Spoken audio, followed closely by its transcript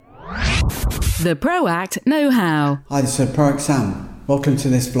The ProAct Know-How. Hi, this is ProAct Sam. Welcome to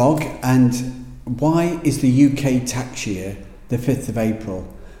this vlog. And why is the UK tax year the 5th of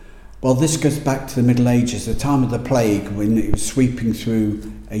April? Well, this goes back to the Middle Ages, the time of the plague, when it was sweeping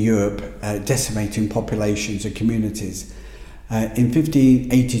through Europe, decimating populations and communities. In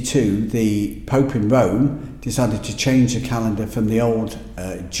 1582, the Pope in Rome decided to change the calendar from the old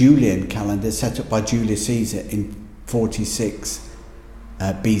Julian calendar set up by Julius Caesar in 46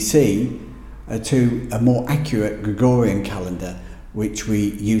 BC to a more accurate Gregorian calendar, which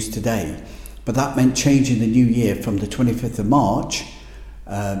we use today. But that meant changing the new year from the 25th of March,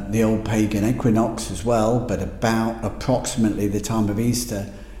 the old pagan equinox as well, but about approximately the time of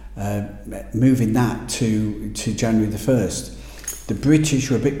Easter, moving that to January the 1st. The British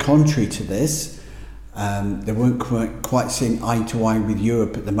were a bit contrary to this. They weren't quite seeing eye to eye with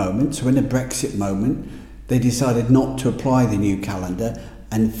Europe at the moment, so in the Brexit moment they decided not to apply the new calendar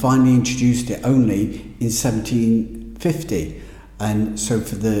and finally introduced it only in 1750. And so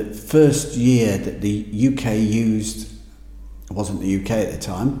for the first year that the UK used, it wasn't the UK at the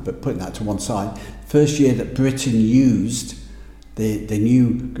time, but putting that to one side, first year that Britain used the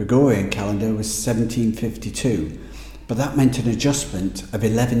new Gregorian calendar was 1752. But that meant an adjustment of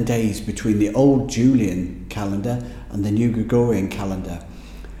 11 days between the old Julian calendar and the new Gregorian calendar.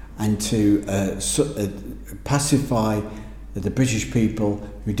 And to pacify the British people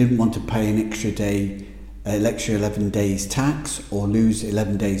who didn't want to pay an extra 11 days tax or lose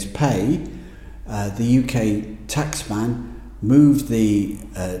 11 days pay, the UK taxman moved the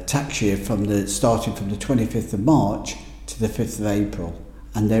tax year starting from the 25th of March to the 5th of April,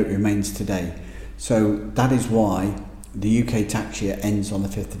 and there it remains today. So that is why the UK tax year ends on the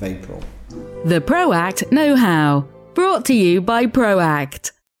 5th of April. The ProAct Know-How. Brought to you by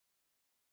ProAct.